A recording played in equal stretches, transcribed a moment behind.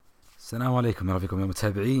السلام عليكم ورحمة الله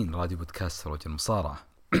متابعين راديو بودكاست هروج المصارعة.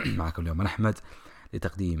 معكم اليوم أنا أحمد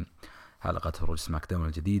لتقديم حلقة هروج سماكداون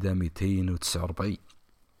الجديدة 249.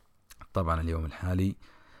 طبعا اليوم الحالي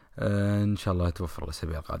إن شاء الله يتوفر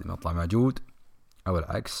الأسابيع القادمة أطلع مع جود أو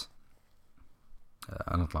العكس،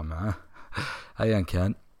 أنا أطلع معه أيا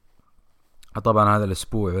كان. طبعا هذا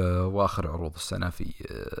الأسبوع وآخر عروض السنة في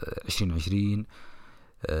 2020.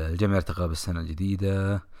 الجميع ارتقى السنة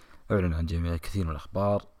الجديدة، أعلن عن جميع كثير من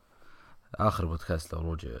الأخبار. آخر بودكاست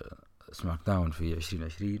لهروج سماكداون في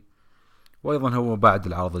 2020، وأيضا هو بعد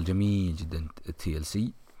العرض الجميل جدا TLC،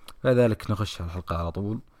 فذلك نخش على الحلقة على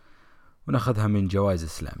طول ونأخذها من جوائز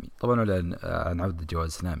إسلامي. طبعا عن عودة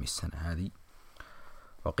جوائز إسلامي السنة هذه،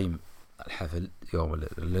 وقيم الحفل يوم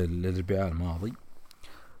الأربعاء الماضي،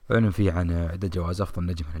 أعلن فيه عن عدة جوائز: أفضل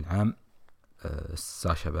نجم العام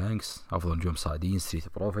ساشا بانكس، أفضل نجوم صاعدين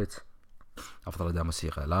ستريت بروفيت، أفضل أداء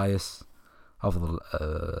موسيقى لايس، أفضل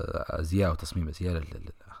أزياء وتصميم أزياء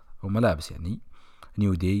وملابس يعني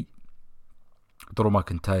نيو دي، درو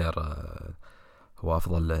ماكنتاير هو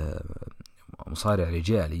أفضل مصارع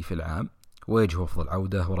رجالي في العام، ويج هو أفضل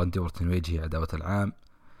عودة، وراندي أورتن ويج هي عداوة العام،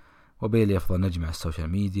 وبيلي أفضل نجم على السوشيال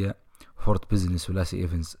ميديا، فورت بيزنس ولاسي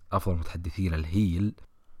إيفنز أفضل متحدثين الهيل،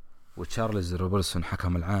 وتشارلز روبرتسون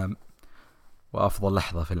حكم العام، وأفضل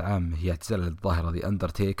لحظة في العام هي اعتزال الظاهرة ذا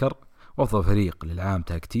أندرتيكر، وأفضل فريق للعام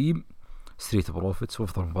تاك تيم ستريت بروفيتس،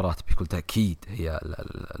 وأفضل مباراة بكل تأكيد هي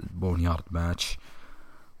البونيارد ماتش،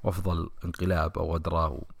 وأفضل انقلاب أو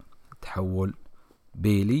أدراء تحول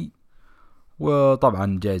بيلي،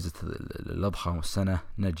 وطبعا جائزة الأضخم والسنة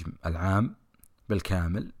نجم العام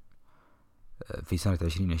بالكامل في سنة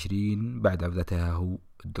 2020 بعد عودتها هو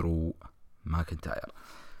درو ماكنتاير.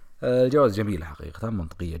 الجوائز جميلة حقيقة،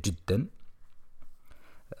 منطقية جدا،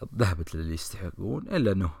 ذهبت للي يستحقون،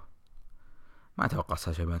 إلا أنه ما أتوقع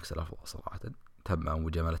ساشا بانكس الأفضل صراحة، تم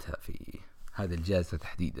مجاملتها في هذه الجائزة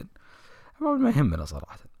تحديدا، ما يهمنا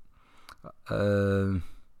صراحة.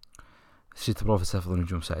 ستريت بروفيتس أفضل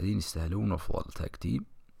نجوم ساعدين يستاهلون، وأفضل تاك تيم.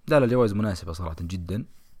 لا الجوائز مناسبة صراحة جدا،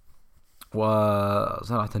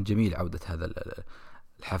 وصراحة جميل عودة هذا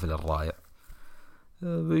الحفل الرائع،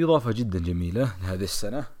 بإضافة جدا جميلة لهذه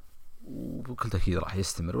السنة، وبكل تأكيد راح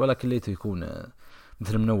يستمر، ولكن ليته يكون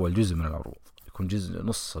مثل من أول جزء من العروض، يكون جزء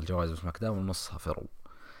نص الجوائز سماكداون ونصها في رو،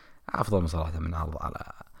 أفضل صراحة من عرض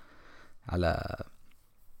على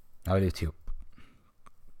اليوتيوب.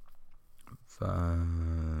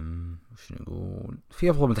 وش نقول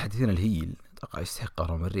في أفضل متحدثين الهيل، أتوقع يستحق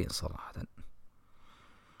رومان رينز صراحة،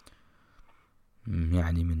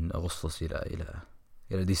 يعني من أغسطس إلى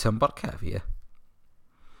ديسمبر كافية.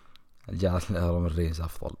 جعلت رومان رينز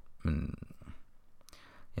أفضل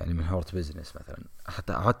من هورت بيزنس مثلا،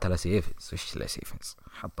 حتى لاسي إيفنز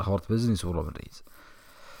حتى هورت بيزنس ورومان رينز.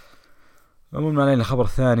 عموما علينا الخبر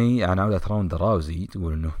الثاني عن عودة راوندا راوزي،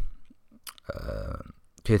 تقول إنه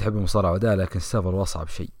كي تحب المصارعة ودا، لكن السفر وأصعب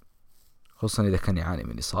شيء، خصوصا إذا كان يعاني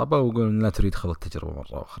من إصابة، ويقول لا تريد خلط التجربة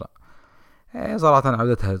مرة أخرى. صراحة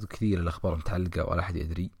عودتها كثير الأخبار متعلقة ولا أحد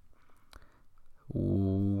يدري،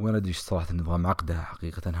 وما ندري صراحة نظام عقدها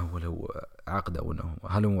حقيقة، هو لو عقد أو أنه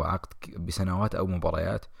هل هو عقد بسنوات أو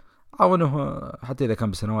مباريات، أو أنه حتى إذا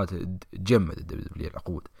كان بسنوات تجمد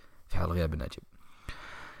العقود في حال غياب النجم.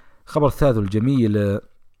 خبر الثالث الجميل،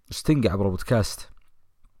 ستينج عبر بودكاست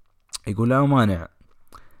يقول لا مانع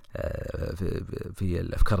في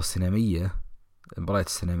الأفكار السينمائية، المباريات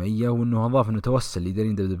السينمائية، وأنه أضاف أنه توسل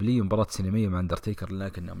لإداريين دبليو مباراة سينمائية مع أندرتيكر،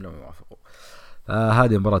 لكنهم لم يوافقوا.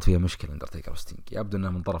 هذه المباراة فيها مشكلة أندرتيكر وستينج، يبدو أنها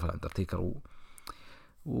من طرف الأندرتيكر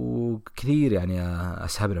وكثير يعني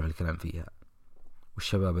أسهبنا في الكلام فيها،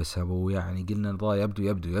 والشباب يسهبوا، يعني قلنا نضاء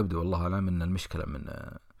يبدو والله أعلم أن المشكلة من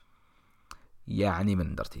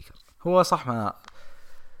أندرتيكر. هو صح ما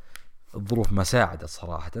الظروف ما ساعدت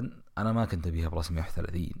صراحة، أنا ما كنت بيها برسم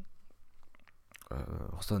 31،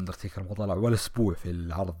 خصوصا أندرتيكر ما طلع ولا أسبوع في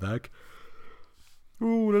العرض ذاك،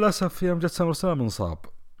 وللأسف يوم جت سمر سلام انصاب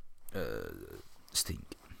ستينج،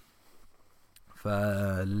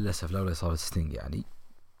 فللأسف لولا إصابة ستينج يعني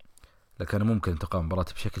لكان ممكن تقام مباراة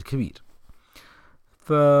بشكل كبير.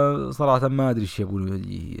 فصراحة ما أدري إيش يقولوا،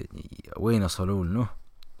 يعني وين وصلوا له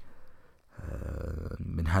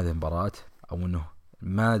من هذه المباراة، أو إنه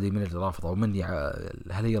ما أدري من اللي رافض، أو من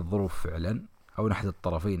هل هي الظروف فعلا، أو نحن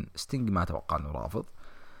الطرفين. ستينج ما أتوقع إنه رافض،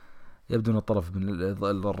 يبدو أن الطرف من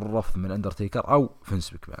الرفض من أندرتيكر أو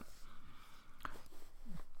فينس ماكمان.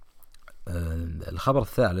 الخبر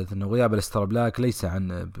الثالث أنه غياب الستار بلاك ليس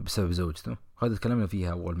بسبب زوجته، هذا تكلمنا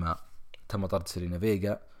فيها أول ما تم طرد سيلينا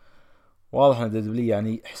فيجا. واضح أن دبليو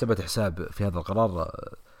يعني حسبت حساب في هذا القرار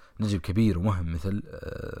نجم كبير ومهم مثل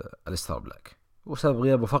الستار بلاك، وسبب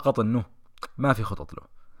غيابه فقط أنه ما في خطط له،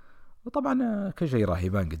 وطبعا كل شيء راح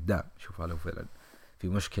يبان قدام، شوف لو فعلا في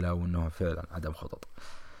مشكلة أو أنه فعلا عدم خطط.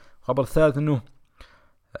 الخبر الثالث أنه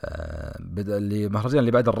بدأ المهرجان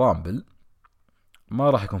اللي بعد الرامبل ما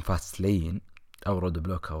راح يكون فاست لين أو رود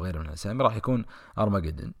بلوك أو غيره من الأسامي، راح يكون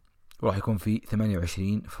أرماجدن، وراح يكون في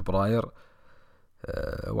 28 فبراير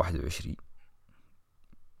 21.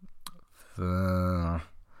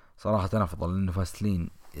 صراحة أنا أفضل أنه فاست لين،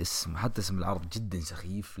 حتى اسم العرض جدا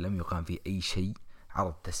سخيف، لم يقام فيه أي شيء،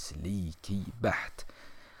 عرض تسليكي بحت.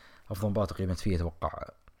 أفضل مباراة قيمت فيه أتوقع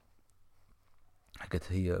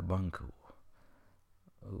حقت هي بانك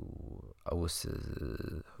أو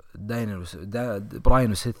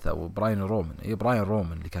براين وسيث أو براين رومان. هي براين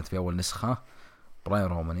رومان اللي كانت في أول نسخة، براين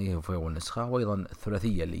رومان هي في أول نسخة، وأيضا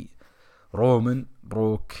الثلاثية اللي رومان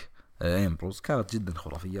بروك امبروز كانت جدا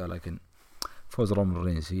خرافية، لكن فوز رومان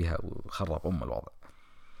رينز فيها وخرب الوضع.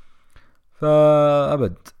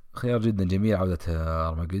 فأبد خيار جدا جميل عودة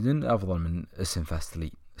أرماجدن، أفضل من اسم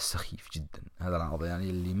فاستلي السخيف جدا. هذا العرض يعني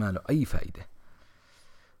اللي ما له أي فائدة،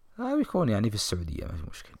 بيكون يعني في السعودية ما في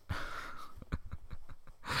مشكلة.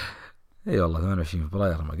 اي والله 28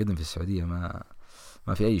 فبراير أرماجدن في السعودية،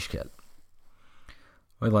 ما في أي إشكال.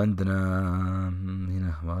 وأيضا عندنا هنا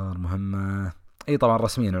أخبار مهمة. اي طبعا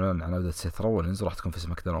رسميا اعلن عن عودة سيث رولينز، راح تكون في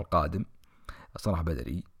سماكداون القادم. صراحة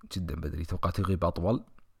بدري جدا بدري، توقعت يغيب أطول.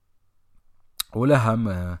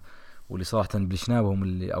 ولهم واللي صراحة بلشناهم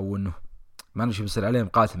اللي أو إنه ما نشوف بيصير عليهم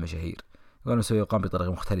قاتل مشاهير، قالوا نسوي يقام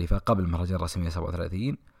بطريقة مختلفة قبل المهرجان الرسمي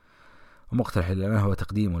 37، ومقترح لنا هو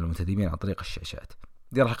تقديمه للمنتدبين عن طريق الشاشات.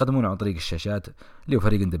 دي راح يقدمونه عن طريق الشاشات اللي هو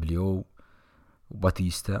فريق دبليو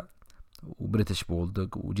وباتيستا وبريتش بولدوغ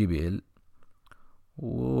وجي بي ال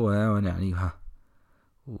ويعني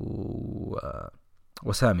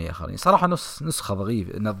وسامي آخرين. صراحة نسخة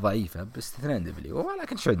ضعيفة باستثناء دبليو،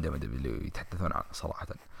 ولكن شو عندهم دبليو يتحدثون عنه صراحة.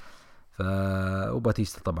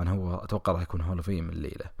 وباتيستا طبعا هو أتوقع راح يكون هول فيم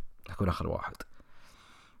الليلة، راح يكون آخر واحد.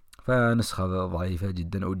 فنسخة ضعيفة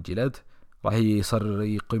جدا أجلت، راح يصير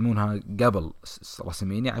يقيمونها قبل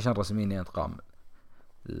رسمينيا عشان رسمينيا تقام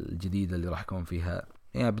الجديدة اللي راح يكون فيها،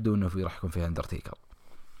 يعني بدون انه راح يكون فيها اندرتيكر.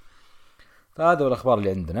 فهذا الأخبار اللي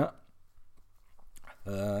عندنا.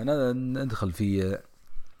 ندخل في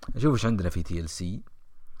نشوف ايش عندنا في تي ال سي.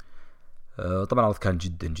 طبعا العرض كان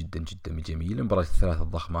جدا جدا جدا جميل. المباراة الثلاثة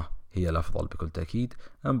الضخمة هي الأفضل بكل تأكيد.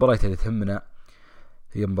 المباراة اللي تهمنا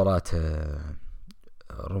هي مباراة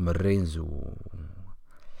رومان رينز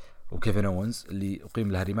وكيفن أوينز اللي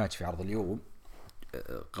أقيم لها ريماتش في عرض اليوم،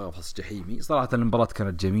 قفص جحيمي. صراحة المباراة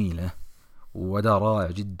كانت جميلة وأداء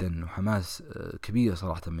رائع جدا وحماس كبير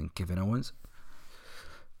صراحة من كيفن أوينز،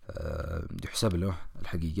 يحسب له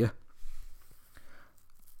الحقيقة.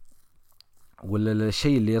 ولا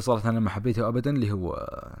الشيء اللي صراحة أنا ما حبيته أبدا اللي هو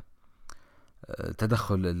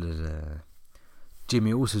تدخل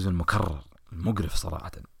جيمي أوسوس المكرر المقرف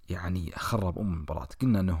صراحة، يعني خرب المباراة.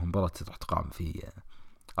 قلنا أنه مباراة راح تقام في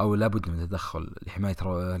أو لابد من تدخل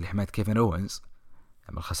لحماية كيفن أوينز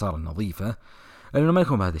من الخسارة النظيفة، لأنه ما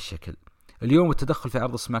يكون بهذا الشكل. اليوم التدخل في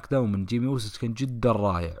عرض سماكداون من جيمي أوسوس كان جدا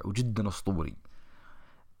رائع وجدا أسطوري،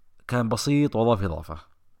 كان بسيط وضاف إضافة.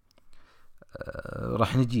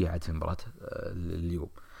 راح نجي عاد في مباراة اليوم.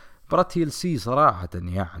 مباراة تي ال سي صراحة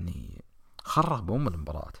يعني خرب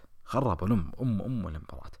المباراة، خرب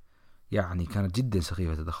المباراة، يعني كانت جدا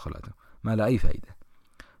سخيفة تدخلاته ما لا أي فائدة.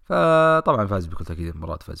 فطبعا فاز بكل تأكيد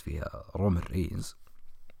المباراة، فاز فيها رومان رينز.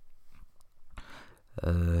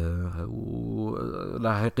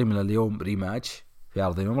 ولا يقيم لنا اليوم ريماتش في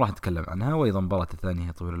عرض اليوم راح نتكلم عنها. وأيضا المباراة الثانية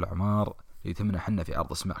هي طويل الأعمار اللي تهمنا حنا في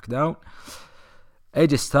عرض سماك داون،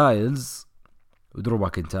 ايج ستايلز ودرو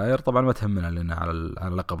ماكنتاير. طبعا ما تهمنا لنا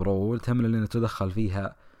على لقب رو، تهمنا لنا تدخل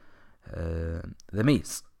فيها ذا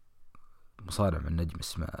ميز، مصارع من نجم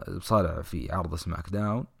اسمه مصارع في عرض سماك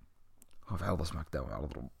داون. هو في عرض سماك داون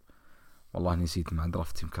عرض رو، والله نسيت مع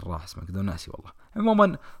درفت، يمكن راح سماك داون ناسي والله.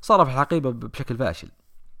 عموما صار في الحقيبة بشكل فاشل،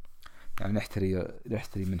 يعني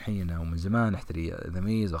نحتري من حينه ومن زمان نحتري ذا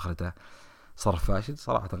ميز، واخرته صار فاشل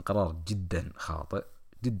صراحة. قرار جدا خاطئ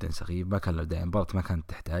جدا سخيف، ما كان له داعي. مباراة ما كانت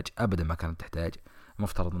تحتاج ابدا، ما كانت تحتاج.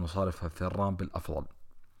 المفترض انه صارفها في الرامبل افضل،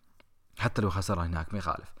 حتى لو خسرها هناك ما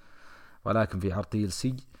يخالف، ولكن في عرض تي ال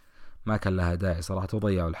سي ما كان لها داعي صراحة،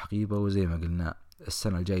 وضيعوا الحقيبة. وزي ما قلنا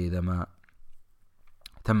السنة الجاية إذا ما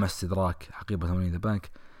تم استدراك حقيبة ثمانية ذا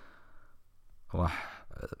بانك راح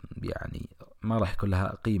يعني ما راح يكون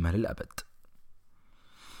لها قيمة للأبد.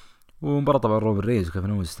 ومباراة طبعا رومان رينز وكيفن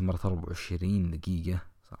أوينز استمرت 24 دقيقة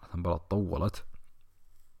صراحة، مباراة طولت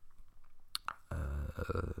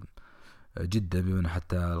جدا بما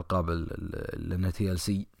حتى القابل لنا تي ال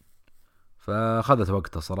سي، فأخذت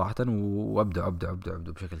وقتها صراحة. وأبدع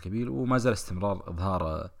بشكل كبير، وما زال استمرار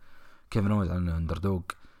إظهار كيفن أوينز عن اندردوغ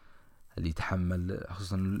اللي يتحمل،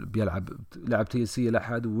 خصوصا لعب تي سي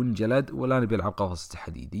الأحد وانجلد، والآن بيلعب قفص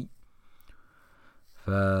حديدي.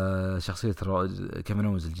 فشخصية كيفن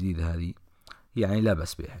أوينز الجديدة هذه يعني لا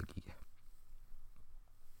بأس بها حقيقة.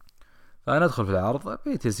 فأنا أدخل في العرض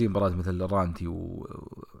في تي سي مباراة مثل رانتي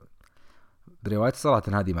بري وايت. صراحة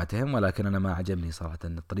هذه ما تهم، ولكن أنا ما عجبني صراحة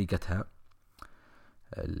طريقتها.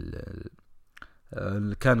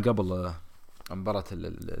 كان قبل مباراة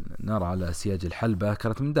النار على سياج الحلبة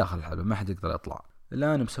كانت من داخل الحلبة، ما حد يقدر يطلع.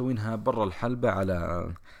 الآن مسوينها برا الحلبة على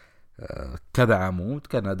كذا عمود،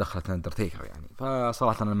 كان دخلت اندرتيكر يعني.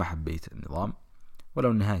 فصراحة أنا ما حبيت النظام،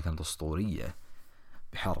 ولو النهاية كانت أسطورية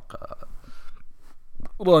بحرق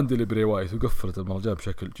راندي لبري وايت، وقفلت المهرجان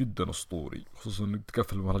بشكل جدا أسطوري، خصوصا إنك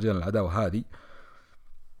تقفل المهرجان العداوة هذه.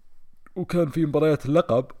 وكان في مباريات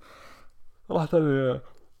اللقب راح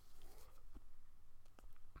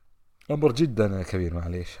أمر جدا كبير،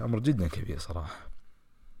 معليش أمر جدا كبير صراحة.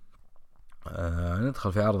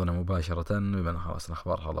 ندخل في عرضنا مباشرة، بما خلصنا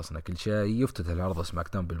أخبار، خلصنا كل شيء. يفتتح العرض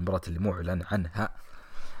سماكداون بالمباراة اللي معلن عنها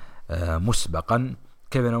مسبقا،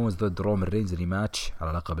 كيفن أوينز ضد رومان رينز ريماتش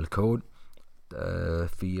على لقب الكون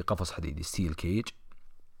في قفص حديدي ستيل كيج.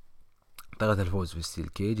 طريقة الفوز في ستيل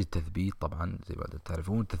كيج التثبيت، طبعا زي ما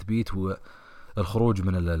تعرفون التثبيت هو الخروج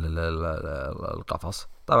من القفص.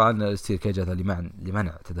 طبعا ستيل كيج هذا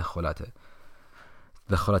لمنع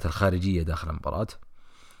تدخلات الخارجية داخل المباراة.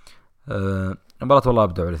 المباراة والله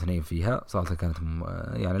أبدعوا الاثنين فيها صراحة، كانت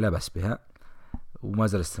يعني لا بأس بها، وما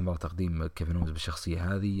زال استمر تقديم كيفن أوينز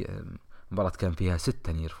بالشخصية هذه. المباراة كان فيها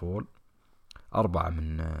 6 نير فول، 4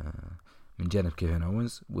 من جانب كيفن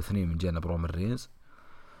أوينز و2 من جانب رومان رينز.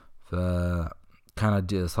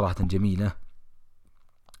 فكانت صراحة جميلة.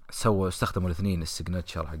 استخدموا الاثنين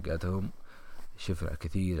السيجنتشر حقاتهم، شفنا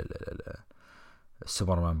كثير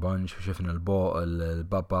السوبرمان بانش، وشفنا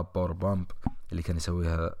الباب باور بامب اللي كان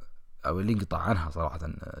يسويها او اللي انقطع عنها صراحة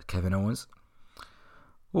كيفن أوينز،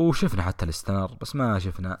 وشفنا حتى الستانر، بس ما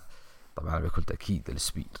شفنا طبعا بكل تأكيد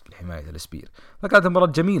السبير لحماية السبير. فكانت مباراة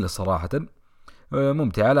جميلة صراحة،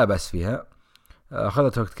 ممتعة لا بأس فيها.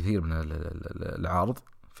 أخذت وقت كثير من العرض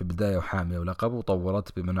في بداية وحامية ولقب،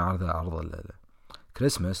 وطورت بما عرض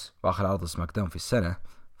كريسماس وآخر عرض سماك داون في السنة،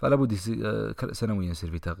 فلابد سنويا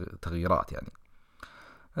يصير في تغييرات يعني.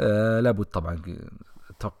 لابد طبعا،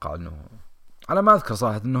 أتوقع أنه على ما أذكر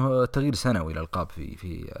صراحة أنه تغيير سنوي للألقاب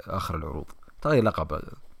في آخر العروض، تغيير لقب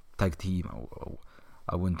تاج تيم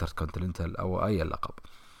أو انتر كونتيننتال أو أي لقب.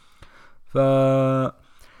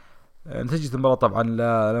 نتيجة المباراة طبعا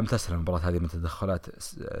لم تسلم المباراة هذه من تدخلات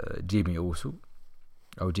جيمي أوسو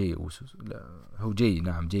أو جي أوسوس، لا هو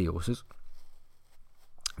جي أوسوس.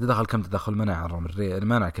 تدخل كم تدخل،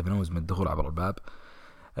 منع كيفن أوينز من الدخول عبر الباب،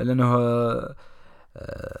 لأنه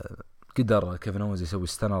قدر كيفن أوينز يسوي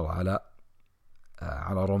ستانر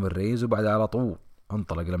على رومان رينز، وبعد على طول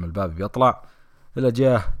انطلق لما الباب يطلع، إلا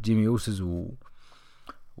جاه جيمي أوسوس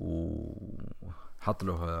وحط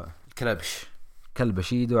له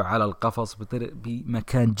كلبش ايده على القفص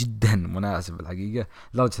بمكان جدا مناسب الحقيقة،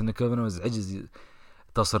 لدرجة ان كيفن أوينز عجز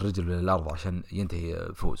تصل رجله للأرض عشان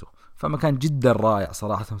ينتهي فوزه. فمكان جدا رائع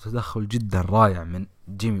صراحة، تدخل جدا رائع من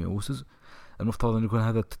جيمي أوسوس. المفترض أن يكون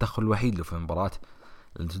هذا التدخل الوحيد له في المباراة،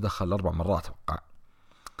 لأنه تدخل 4 مرات أتوقع،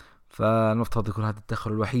 فالمفترض يكون هذا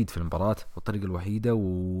التدخل الوحيد في المباراة والطريقة الوحيدة،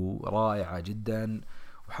 ورائعة جدا.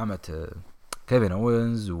 وحمت كيفن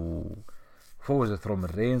أوينز وفوزت رومان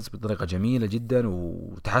رينز بطريقة جميلة جدا،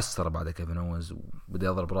 وتحسر بعد كيفن أوينز وبدأ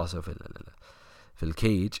يضرب راسه في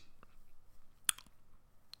الكيج،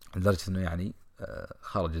 لدرجة أنه يعني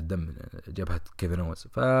خرج الدم من جبهة كيفن أوينز.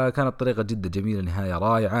 فكانت طريقة جدا جميلة، نهاية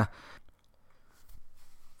رائعة،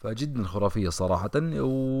 فجدا خرافية صراحة.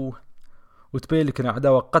 وتبين لك أن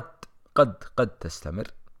عداوة قد تستمر.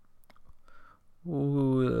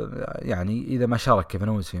 ويعني إذا ما شارك كيفن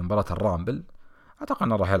أوينز في مباراة الرامبل، أعتقد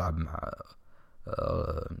أنه راح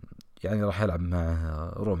يلعب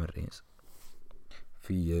مع رومان رينز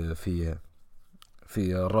في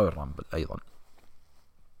الرويال رامبل أيضا.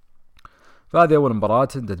 فهذه أول مباراة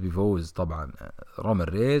انتهت بفوز طبعا رومان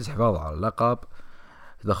رينز، حفاظ على اللقب،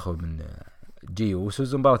 تدخل من جي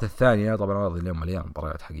أوسوس. المباراة الثانية طبعا اليوم مليان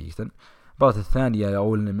مباريات حقيقة. المباراة الثانية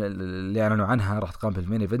أو اللي أعلنوا عنها راح تقام في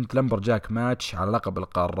المين إيفنت، لمبر جاك ماتش على لقب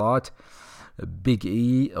القارات، بيج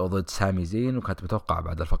إي ضد سامي زين، وكانت متوقع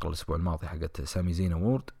بعد الفقرة الأسبوع الماضي حقت سامي زين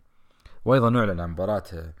أورد. وأيضا نعلن عن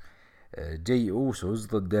مباراة جي أوسوس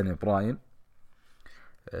ضد داني براين،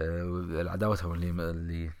 العداوتهم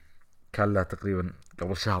اللي كان لها تقريبا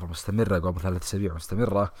قبل شهر مستمرة، قبل 3 أسابيع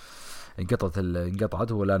مستمرة،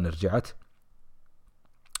 انقطعت والآن رجعت.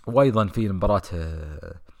 وأيضا في مباراة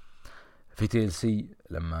في تي ال سي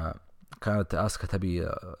لما كانت آسكا تبي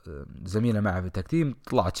زميلة معها في التكتيم،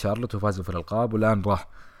 طلعت شارلوت وفازوا في الألقاب، والآن راح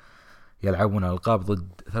يلعبون الألقاب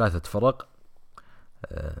ضد 3 فرق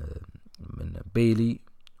من بيلي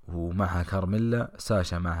ومعها كارميلا،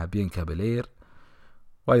 ساشا معها بيانكا بيلير،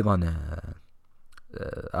 وأيضا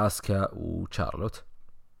آسكا وشارلوت.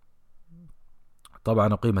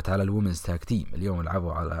 طبعا أقيمت على الومنز تاج تيم، اليوم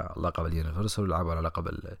لعبوا على لقب اليونيفرسال، ولعبوا على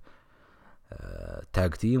لقب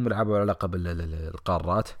التاج تيم، ولعبوا على لقب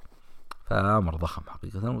القارات، فأمر ضخم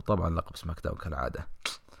حقيقة. وطبعا لقب سماكداون كالعادة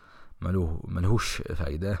ملهوش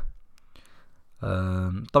فائدة.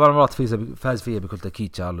 طبعا المباراة فاز فيها بكل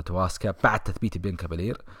تأكيد شارلوت واسكا بعد تثبيت بيانكا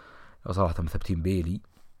بيلير، وصراحة مثبتين بيلي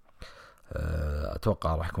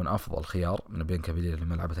أتوقع راح يكون أفضل خيار من بيانكا بيلير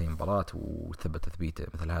لما لعبت أي مباراة وثبت تثبيته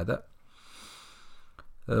مثل هذا.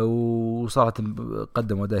 وصارت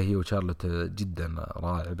قدم أداء هي وشارلوت جدا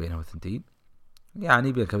رائع بينهم الثنتين،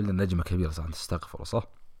 يعني بيانكا بيلير نجمة كبيرة صح تستغفر صح.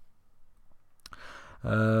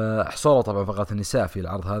 حصوله طبعا فقرة النساء في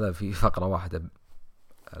العرض هذا في فقرة واحدة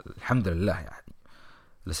الحمد لله، يعني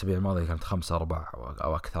الأسابيع الماضية كانت 5-4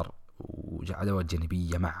 أو أكثر، وعداوات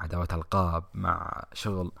جانبية مع عداوات ألقاب مع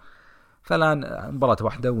شغل، فالآن مباراة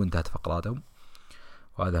واحدة وانتهت فقراتهم،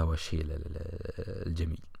 وهذا هو الشيء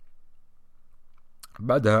الجميل.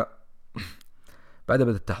 بعدها بدأ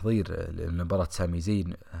التحضير لمباراة سامي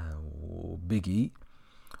زين وبيجي،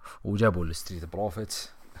 وجابوا الستريت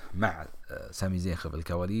بروفيتس مع سامي زين خلف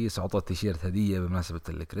الكواليس، وعطوا تيشيرت هدية بمناسبة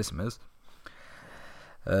الكريسماس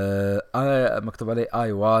مكتوب عليه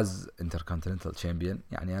I was Intercontinental Champion،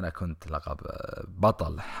 يعني أنا كنت لقب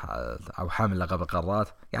بطل أو حامل لقب القارات،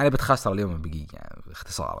 يعني بتخسر اليوم بقي يعني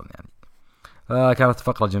اختصارا يعني. كانت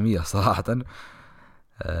فقرة جميلة صراحة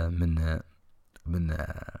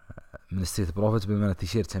من ستريت بروفيتس، بما أن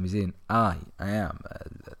تيشيرت سامي زين I am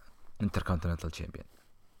Intercontinental Champion.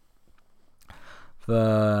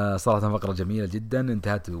 فصارت فقرة جميلة جدا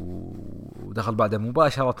انتهت، ودخل بعدها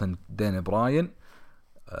مباشرة دين براين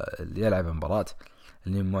اللي يلعب مباراة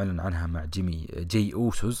اللي معلن عنها مع جي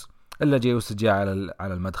أوسوس، إلا جي أوسوس جاء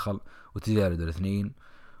على المدخل وتجاردوا الاثنين،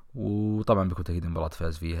 وطبعا بكل تأكيد مباراة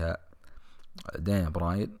فاز فيها دين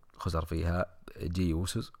براين، خسر فيها جي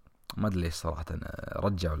أوسوس. ما أدري ليش صراحة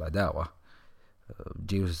رجعوا العداوة،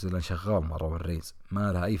 جي أوسوس لأن شغال مع رومان رينز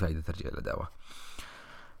ما لها أي فائدة ترجع العداوة.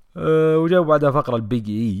 وجاءوا بعدها فقرة البيج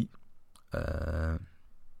إي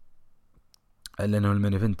لأنه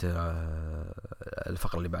المين إيفنت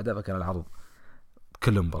الفقرة اللي بعدها، فكان العرض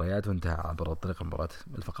كل مباريات وانتهى عبر طريق المباراة،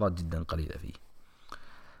 الفقرات جدا قليلة فيه.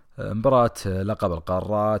 مباراة لقب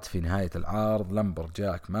القارات في نهاية العرض، لمبر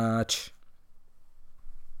جاك ماتش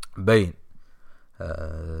بين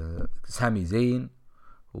سامي زين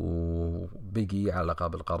وبيجي على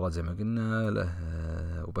لقب القارات زي ما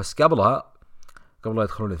قلنا وبس. قبل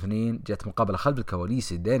يدخلون الاثنين جاءت مقابلة خلف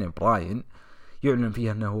الكواليس، داني براين يعلن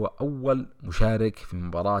فيها أنه هو أول مشارك في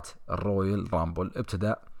مباراة الرويال رامبل.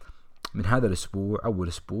 ابتدأ من هذا الأسبوع أول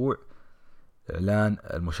أسبوع إعلان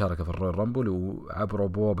المشاركة في الرويال رامبل، وعبر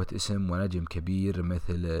بوابة اسم ونجم كبير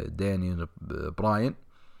مثل داني براين.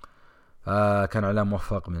 كان إعلان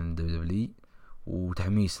موفق من دبليو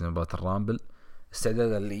وتحميس لمباراة الرامبل،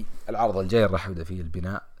 استعدادا للعرض الجاي راح يبدأ فيه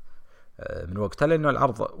البناء من وقتها، لأنه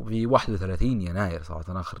العرض في 31 يناير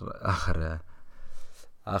صراحة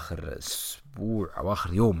آخر أسبوع أو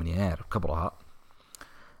آخر يوم من يناير كبرها،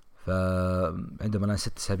 فعندما الآن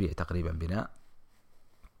 6 أسابيع تقريبا بناء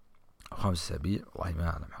أو 5 أسابيع، والله ما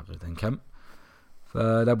أعلم حقيقة كم،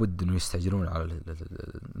 فلا بد إنه يستعجلون على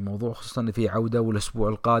الموضوع، خصوصا إن في عودة، والأسبوع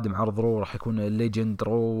القادم عرض رو راح يكون الليجند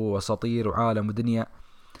رو وأساطير وعالم ودنيا،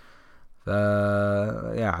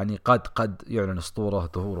 يعني قد يعلن أسطورة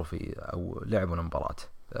ظهوره في أو لعبوا مباراة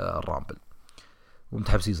الرامبل.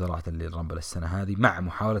 ومتحمسين صراحة للرامبل السنة هذه مع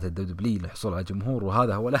محاولة الدبليو للحصول على جمهور،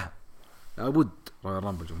 وهذا هو لها لابد رويال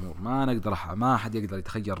رامبل جمهور، ما أحد يقدر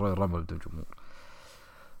يتخيل رويال رامبل بدون جمهور،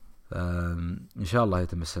 إن شاء الله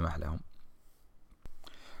يتم السماح لهم.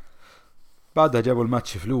 بعدها جابوا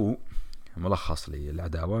الماتش فلو، ملخص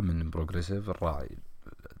للعداوة من بروجريسيف الراعي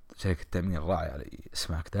شركة التأمين الراعي على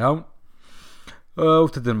سماكداون،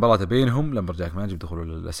 وابتدى المباراة بينهم. لمبر جاك ماجي بدخلوا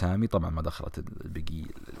الأسامي، طبعا ما دخلت البقية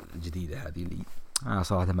الجديدة هذه اللي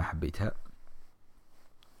صراحة ما حبيتها،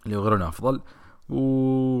 اللي يغيرون أفضل.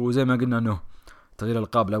 وزي ما قلنا أنه تغيير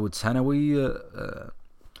الألقاب لابد سنوي.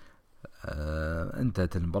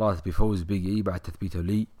 انتهت المباراة بفوز بيجي بعد تثبيته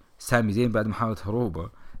لي سامي زين بعد محاولة هروبه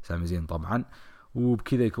سامي زين طبعا،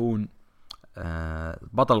 وبكذا يكون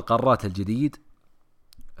بطل القارات الجديد.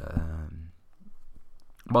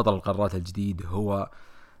 بطل القارات الجديد هو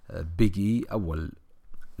بيجي، أول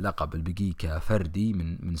لقب البيجي كفردي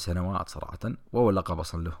من سنوات صراحة، وأول لقب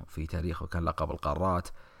أصلا له في تاريخه كان لقب القارات،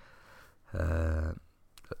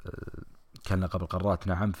 كان لقب القارات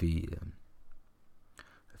نعم في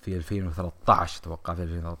 2013 اتوقع، في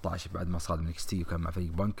 2013 بعد ما صعد من XT وكان مع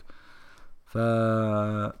فريق بنك.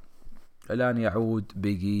 الآن يعود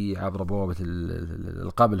بيجي عبر بوابة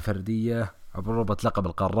الألقاب الفردية، عبر بوابة لقب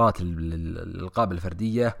القارات الألقاب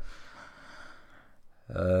الفردية.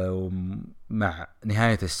 مع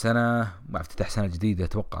نهاية السنة، مع افتتاح سنة جديدة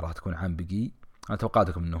أتوقع راح تكون عام بيجي. أنا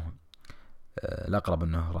توقعتكم أنه الأقرب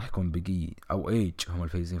أنه راح يكون بيجي أو إيج هم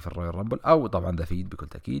الفايزين في الرويال رامبل، أو طبعا ذا فيد بكل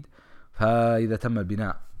تأكيد. فإذا تم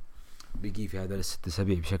البناء بيجي في هذا الست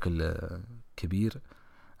أسابيع بشكل كبير،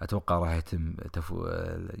 أتوقع راح يتم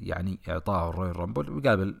يعني إعطاء الرويال رامبل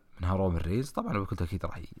ويقابل من هروج الريز. طبعا بكل تأكيد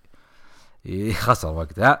راح يخسر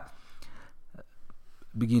وقتها.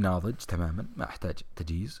 بقي ناضج تماما، ما احتاج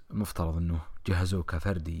تجهيز. المفترض انه جهزوه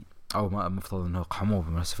كفردي، او ما المفترض انه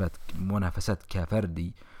قحموه بمنافسات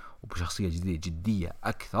كفردي وبشخصية جدية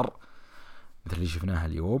اكثر، مثل اللي شفناها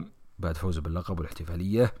اليوم بعد فوزه باللقب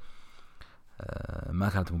والاحتفالية. ما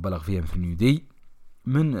كانت مبالغ فيها في النيو دي،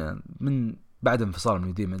 من بعد انفصال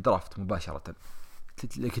النيو دي من درافت مباشرة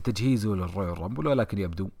لتجهيزه للرويال رامبل. ولكن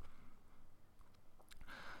يبدو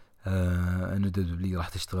انه دبليو راح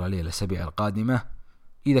تشتغل عليه الاسابيع القادمة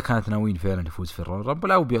إذا كانت ناويين فعلا يفوز في الرويال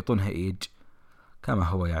رامبل، أو بيعطونها إيج كما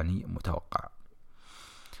هو يعني متوقع.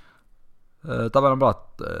 طبعا مباراة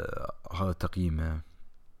هذا التقييم،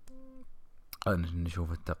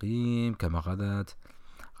 نشوف التقييم كما غدت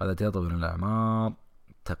يطول من الأعمار.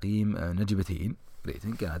 تقييم نجبتين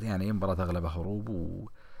ريتنج. كانت يعني مباراة أغلبها هروب،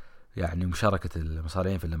 ويعني مشاركة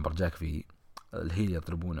المصارعين في اللمبرجاك في الهيل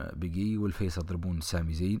يضربون بيجي والفيس يضربون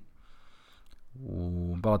سامي زين.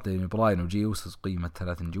 ومباراة براين وجيوس قيمة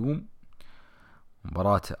 3 نجوم.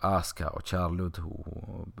 مباراة آسكا وتشارلوت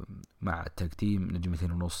مع التكتيم 2.5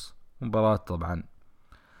 نجوم. مباراة طبعا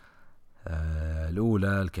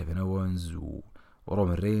الأولى الكيفن أوينز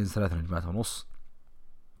ورومان رينز 3.5 نجوم.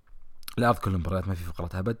 لا أذكر المباريات، ما في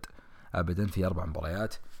فقرة أبدا في 4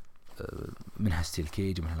 مباريات، منها ستيل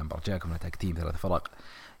كيج ومنها لامبرجاك ومنها تكتيم 3 فرق.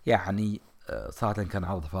 يعني صراحة كان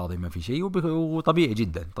عرض فاضي ما في شيء، وطبيعي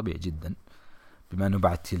جدا بما أنه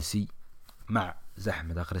بعد تيلسي مع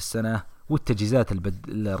زحمة آخر السنة والتجهيزات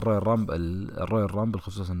الرويال رامبل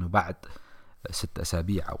خصوصا أنه بعد 6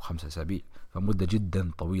 أسابيع أو 5 أسابيع، فمدة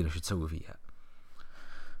جدا طويلة شو تسوي فيها.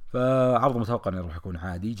 فعرض متوقع أنه راح يكون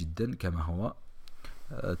عادي جدا كما هو.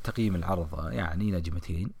 تقييم العرض يعني 2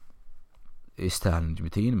 نجمتين، يستاهل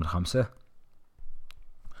 2 من 5.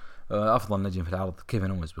 أفضل نجم في العرض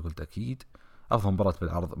كيفن أوينز بكل تأكيد. أفضل مباراة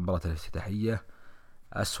بالعرض مباراة الافتتاحية.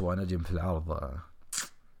 أسوأ نجم في العرض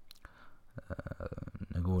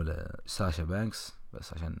نقول ساشا بانكس،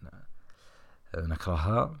 بس عشان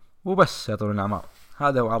نكرهها وبس. يطول الأعمار.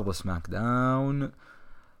 هذا هو عرض سماك داون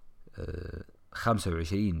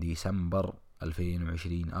 25 ديسمبر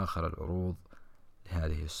 2020، آخر العروض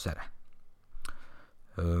لهذه السنة.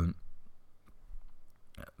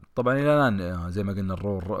 طبعا إلى الآن زي ما قلنا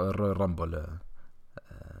الرويال رامبل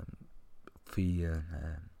في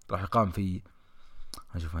راح يقام في،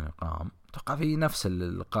 هنشوف وين يقام، أتوقع في نفس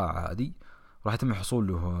القاعة هذه. راح يتم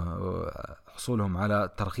حصولهم على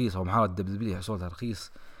ترخيص، أو محاولة دبليو حصول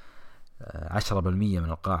ترخيص 10% من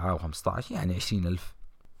القاعة و15، يعني 20,000.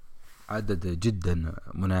 عدد جدا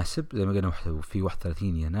مناسب زي ما قلنا في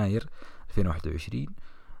 31 يناير 2021.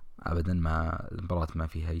 أبدا ما المباراة ما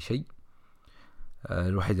فيها أي شيء.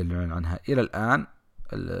 الوحيدة اللي نعلن عنها إلى الآن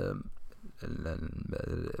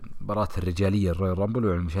المباراة الرجالية الرويال رامبل،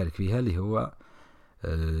 والمشارك فيها اللي هو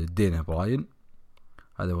دينا براين،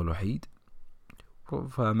 هذا هو الوحيد.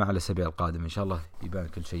 فمع الأسابيع القادمة إن شاء الله يبان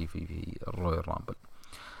كل شيء في الرويال رامبل.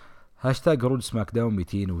 هاشتاج هروج سماكداون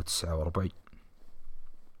 249.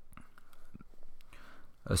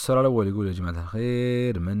 السؤال الأول يقول: يا جماعة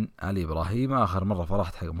الخير، من علي إبراهيم. آخر مرة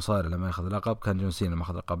فرحت حق مصارع لما يأخذ لقب كان جون سينا لما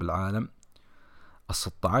أخذ لقب العالم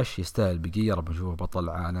 16. يستاهل بقية، يا رب نشوفه بطل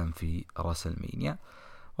عالم في راسلمانيا.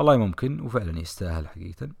 والله ممكن، وفعلا يستاهل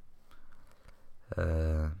حقيقة.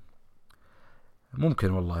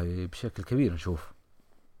 ممكن والله بشكل كبير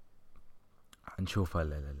نشوف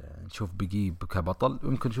بقي كبطل.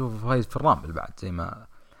 ممكن نشوفه فايز في الرامبل بعد زي ما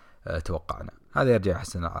توقعنا. هذا يرجع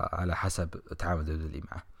حسن على حسب تعامل اللي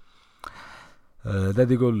معه.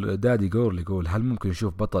 دادي يقول: هل ممكن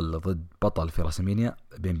نشوف بطل ضد بطل في راسلمانيا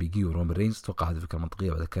بين بيجي ورومان رينز؟ اتوقع هذه فكرة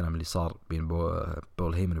منطقية بعد الكلام اللي صار بين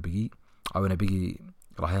بول هيمن وبيجي، او ان بيجي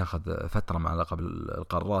راح ياخذ فترة مع لقب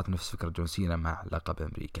القارات نفس فكرة جون سينا مع لقب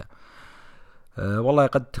امريكا. والله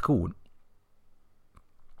قد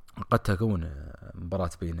تكون مباراة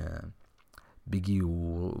بين بيجي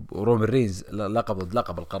ورومان رينز لقب ضد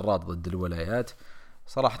لقب القارات ضد الولايات.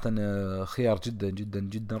 صراحة خيار جدا جدا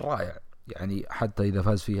جدا رائع. يعني حتى إذا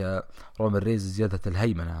فاز فيها رومان رينز زيادة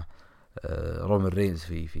الهيمنة رومان رينز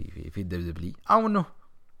في الدبليو، أو إنه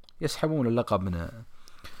يسحبون اللقب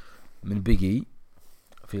من بيجي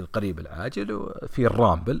في القريب العاجل، وفي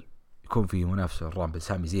الرامبل يكون فيه منافسة الرامبل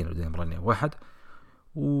سامي زين ودين براني واحد،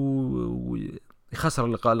 ويخسر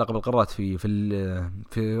لقب القارات في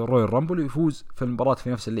رويال رامبل، ويفوز في المباراة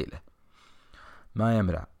في نفس الليلة. ما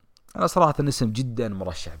يمنع. أنا صراحة الاسم جدا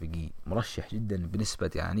مرشح جدا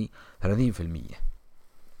بنسبة يعني 30%،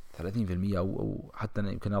 أو حتى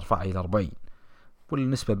يمكن أرفعها إلى 40،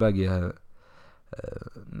 والنسبة باقية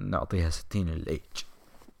نعطيها 60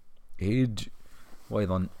 للإيج،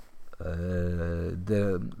 وأيضا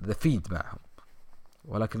ذا فيد معهم،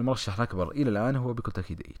 ولكن المرشح الأكبر إلى الآن هو بكل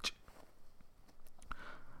تأكيد إيج.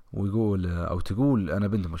 ويقول أو تقول أنا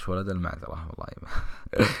بنت مش ولد، المعذرة والله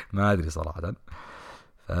ما أدري صراحة،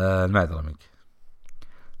 المعذرة منك.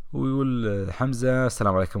 ويقول حمزة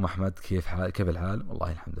السلام عليكم أحمد، كيف الحال؟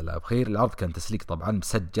 والله الحمد لله بخير. العرض كان تسليك طبعا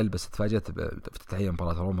مسجل، بس تفاجأت بافتتاحية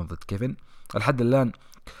مباراة رومان ضد كيفن. الحد الآن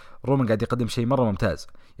رومان قاعد يقدم شيء مرة ممتاز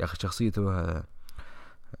يا أخي، شخصيته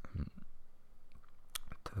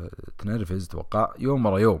تنرفز توقع يوم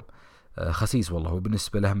مرة يوم، خسيس والله.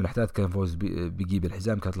 وبالنسبة لهم الأحداث كان فوز بيجي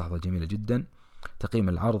بالحزام، كانت لحظة جميلة جدا. تقييم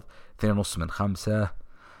العرض 2.5 من 5.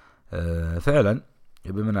 فعلا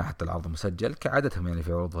بما أن حتى العرض مسجل كعادتهم يعني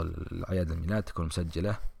في عروض الأعياد الميلاد تكون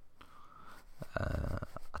مسجلة.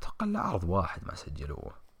 أتوقع لا عرض واحد ما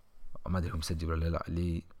سجلوه، ما أدري هم سجلوا ولا لا،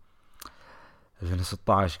 اللي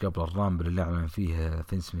 2016 قبل الرامبل اللي أعلن فيه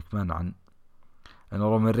فينس ميكمان عن أن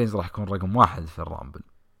رومان رينز راح يكون رقم 1 في الرامبل،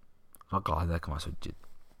 أتوقع هذاك ما سجل.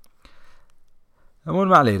 أمون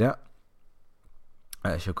ما علينا.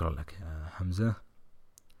 شكرا لك يا حمزة.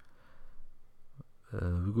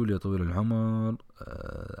 بيقول يا طويل العمر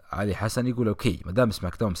علي حسن يقول اوكي مدام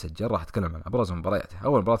سماكداون مسجل راح اتكلم عن ابرز مبارياته.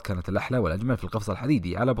 اول مباراة كانت الاحلى والاجمل في القفص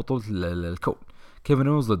الحديدي على بطولة الكون، كيفن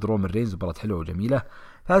اونز ضد رومان رينز، مباراة حلوة وجميلة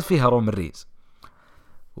فاز فيها رومان رينز.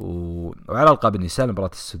 وعلى القاب النساء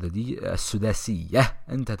المباراة السداسية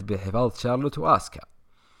انتهت بحفاظ شارلوت واسكا.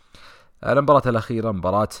 المباراة الاخيرة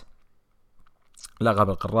مباراة لقب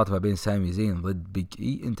القارات ما بين سامي زين ضد بيج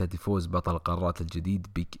اي، انتهت بفوز بطل القارات الجديد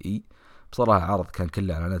بيج اي. بصراحة العرض كان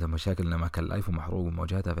كله اعلانات ومشاكل انه ما كان لايف ومحروق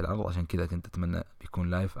ومواجهتها في العرض، عشان كذا كنت اتمنى يكون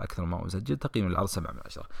لايف اكثر ما مسجل. تقييم العرض 7 من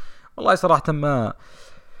 10. والله صراحة ما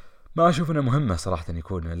اشوف انه مهمة صراحة أن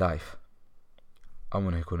يكون لايف او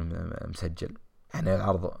انه يكون مسجل. يعني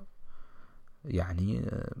العرض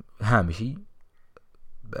يعني هامشي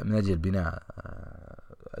من اجل بناء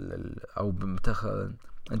او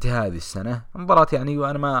انتهاء هذه السنة مباراة يعني،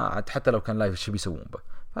 وانا ما حتى لو كان لايف شو بيسوون به،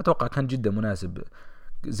 فاتوقع كان جدا مناسب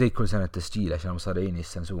زي كل سنة تسجيل عشان المصارعين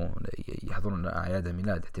يستنسون يحضرون أعياد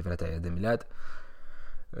الميلاد، احتفالات أعياد الميلاد.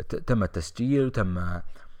 تم التسجيل وتم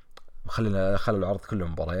خلوا العرض كله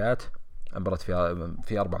مباريات. مباراة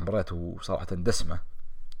في 4 مباريات وصراحة دسمة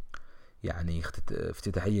يعني،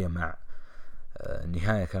 افتتاحية مع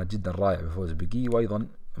النهاية كانت جدا رائعة بفوز بيجي، وأيضا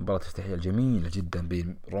مباراة افتتاحية جميلة جدا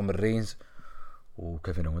بين رومان رينز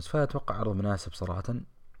وكيفن اونز. فأتوقع عرض مناسب صراحة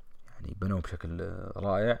يعني، بنوه بشكل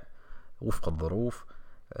رائع وفق الظروف،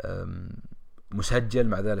 مسجل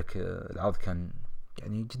مع ذلك. العرض كان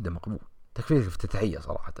يعني جدا مقبول، تكفيه افتتاحية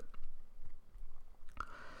صراحة.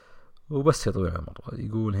 وبس يا طويل العمر.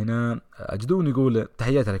 يقول هنا أجدون يقول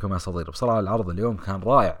تحياتي لكم يا صديق، بصراحة العرض اليوم كان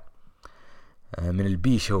رائع من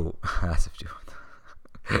البي شو آسف جود.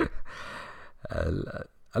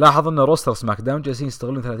 ألاحظ أن روستر سماكداون جالسين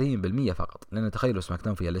يستغلون 30% فقط، لأن تخيلوا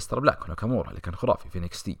سماكداون فيها ليستر بلاك وناكامورا اللي كان خرافي في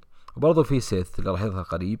NXT، وبرضه في سيث اللي راح يظهر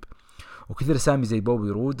قريب، وكثير سامي زي بوبي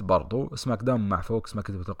رود. برضو سماك داون مع فوكس ما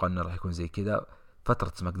كنت متوقع انه راح يكون زي كذا.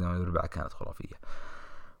 فترة سماك داون الربع كانت خرافية.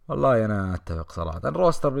 والله انا اتفق صراحة.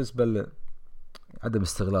 الروستر بالنسبة عدم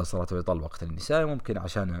استغلال صراحة ويطال وقت النساء، ممكن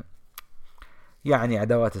عشان يعني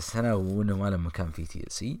عداوات السنة وانه ما لما كان في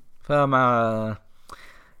TLC. فمع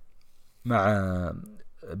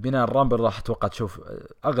بناء الرامبل راح اتوقع تشوف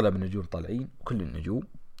اغلب النجوم طالعين، كل النجوم.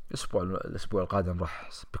 الاسبوع القادم راح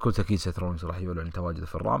بكل تأكيد سيث رولينز راح يعلن عن تواجده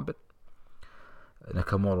في الرامبل،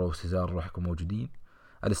 ناكامورا وسيزار راح يكونوا موجودين،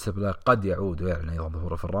 الاستبلاغ قد يعود ويعلن ايضا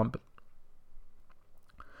ظهوره في الرامبل.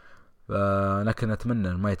 لكن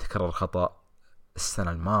اتمنى ما يتكرر خطأ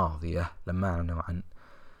السنة الماضية لما اعلنوا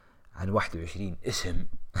عن 21 اسم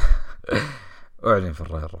اعلن في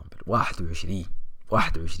الرويال رامبل.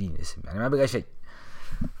 21 اسم يعني ما بقى شيء،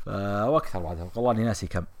 واكثر بعدها والله اني ناسي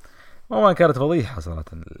كم. وما كانت فضيحة صراحة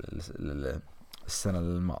السنة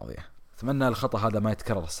الماضية. اتمنى الخطأ هذا ما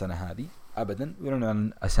يتكرر السنة هذه ابدا، ويعلنوا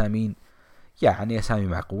عن اسامين يعني اسامي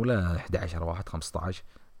معقولة 11 واحد 15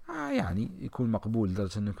 يعني يكون مقبول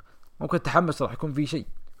لدرجة انك ممكن تحمس راح يكون في شيء.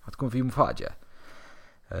 هتكون في مفاجأة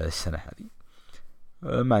السنة هذه.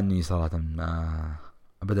 مع أني صراحة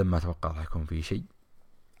أبدا ما أتوقع راح يكون في شيء،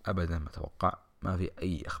 أبدا ما أتوقع، ما في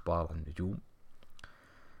أي أخبار عن النجوم.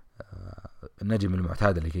 النجم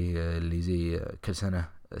المعتاد اللي زي كل سنة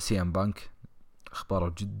سي ام بانك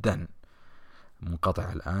أخباره جدا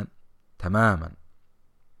منقطع الآن تماما.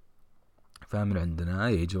 فمن عندنا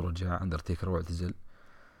يجي ورجع أندرتيكر واعتزل.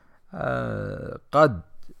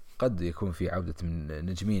 قد يكون في عودة من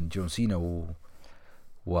نجمين جون سينا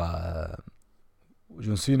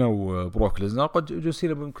وبروك ليزنر. قد جون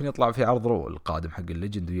سينا ممكن يطلع في عرض رو القادم حق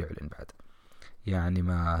الليجند ويعلن بعد، يعني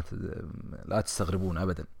لا تستغربون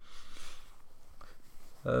أبدا.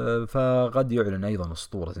 فقد يعلن أيضا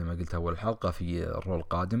أسطورة زي ما قلت أول حلقة في الرو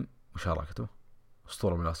القادم مشاركته،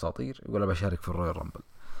 أسطورة من الأساطير يقول بشارك في الرويال رامبل.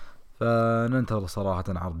 فننتظر صراحة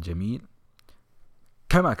عرض جميل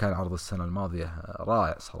كما كان عرض السنة الماضية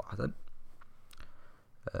رائع صراحة.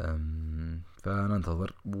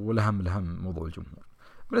 فننتظر. والأهم موضوع الجمهور.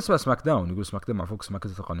 بالنسبة لسماك داون، يقول سماك داون مع فوكس ما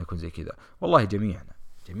كنت أتوقع أنه يكون زي كذا. والله جميع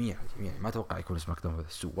ما أتوقع يكون سماك داون في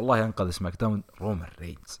السوق. والله أنقذ سماك داون رومان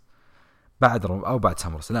رينز بعد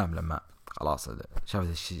سامر سلام، لما خلاص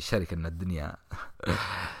شافت الشركة أن الدنيا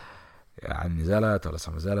يعني نزلت ولا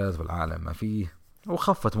نزلت والعالم ما فيه،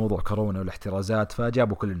 وخفت موضوع كورونا والاحترازات،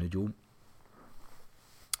 فجابوا كل النجوم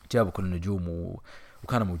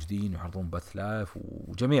وكانوا موجودين ويعرضون بث لايف،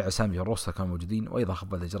 وجميع أسامي الروستر كانوا موجودين. وأيضا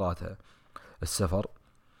خفت إجراءات السفر.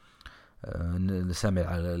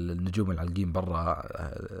 سمع النجوم العالقين برا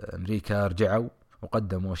أمريكا رجعوا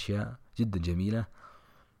وقدموا أشياء جدا جميلة،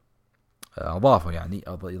 أضافوا يعني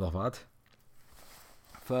إضافات.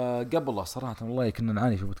 فقبل الله صراحة والله كنا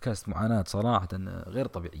نعاني في بودكاست معاناة صراحة غير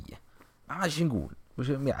طبيعية. ما عادش نقول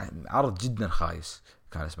يعني عرض جدا خايس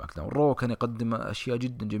كان سماك داون. رو كان يقدم أشياء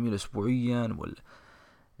جدا جميلة أسبوعيا،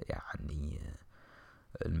 يعني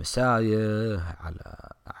المساية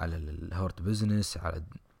على الهورت بزنس، على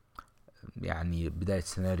يعني بداية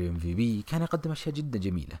سيناريو MVP كان يقدم أشياء جدا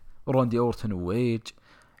جميلة، وراندي أورتون وإيج.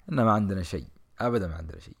 إنما ما عندنا شيء، أبدا ما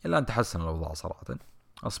عندنا شيء. إلا أن تحسن الأوضاع صراحة،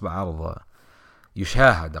 أصبح عرض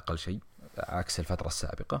يشاهد أقل شيء عكس الفترة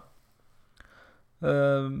السابقة.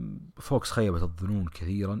 فوكس خيبت الظنون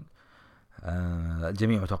كثيرا.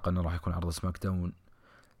 الجميع متوقع أنه راح يكون عرض سماك داون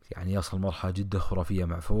يعني يصل مرحلة جدا خرافية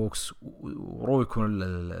مع فوكس، ورو يكون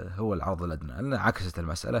هو العرض الأدنى. لأن عكست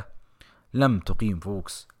المسألة، لم تقيم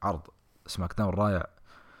فوكس عرض سماك داون رائع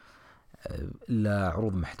إلا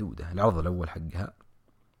عروض محدودة. العرض الأول حقها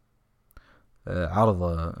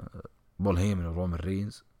عرض بول هيمن ورومان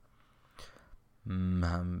رينز،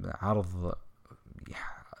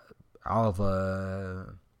 عرض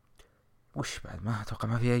وش بعد ما أتوقع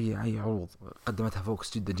ما في أي عروض قدمتها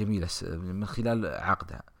فوكس جدا جميلة من خلال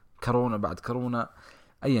عقدها. كورونا بعد كورونا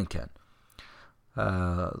أيا كان،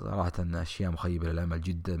 صراحة أشياء مخيبة للأمل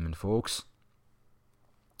جدا من فوكس.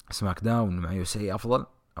 سماك داون مع يوسي أفضل،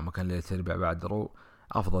 أما كان ليلة الأربعاء بعد رو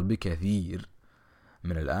أفضل بكثير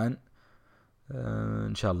من الآن.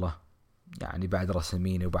 إن شاء الله يعني بعد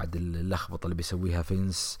رسمين وبعد اللخبطة اللي بيسويها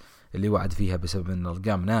فينس اللي وعد فيها بسبب أن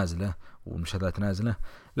الأرقام نازلة والمشاهدات نازلة،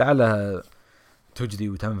 لعلها تجدي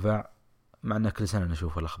وتنفع. مع أن كل سنة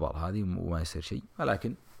نشوف الأخبار هذه وما يصير شيء،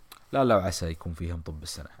 ولكن لا وعسى يكون فيهم طب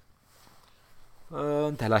السنة.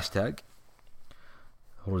 انتهى الهاشتاج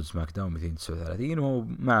هروج سماك داون 239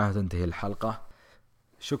 ومعها تنتهي الحلقة.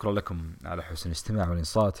 شكرا لكم على حسن الاستماع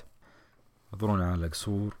والإنصات. انظرونا على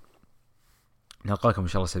قصور. نلقاكم إن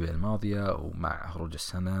شاء الله الأسابيع الماضية ومع هروج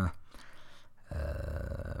السنة،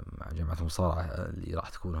 مع جماعة المصارعة اللي راح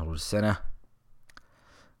تكون هروج السنة.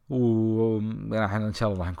 ونحن إن شاء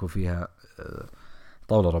الله راح نكون فيها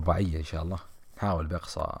طاولة رباعية إن شاء الله، نحاول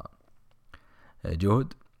بأقصى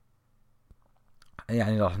جهد.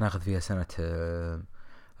 يعني راح ناخذ فيها سنة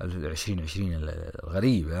 2020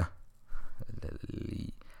 الغريبة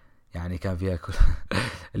اللي يعني كان فيها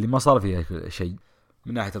اللي ما صار فيها شيء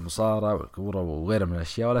من ناحية المصارعة والكورة وغيرها من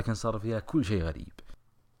الأشياء، ولكن صار فيها كل شيء غريب.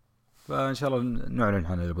 فإن شاء الله نعلن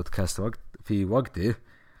عن البودكاست في وقته،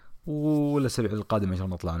 والأسابيع القادمة إن شاء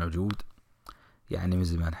الله نطلع موجود. يعني من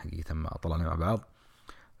زمان حقيقة ما طلعنا مع بعض.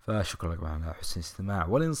 فشكرا لكم على حسن الاستماع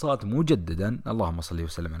والإنصات مجددا. اللهم صل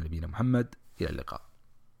وسلم على نبينا محمد. إلى اللقاء.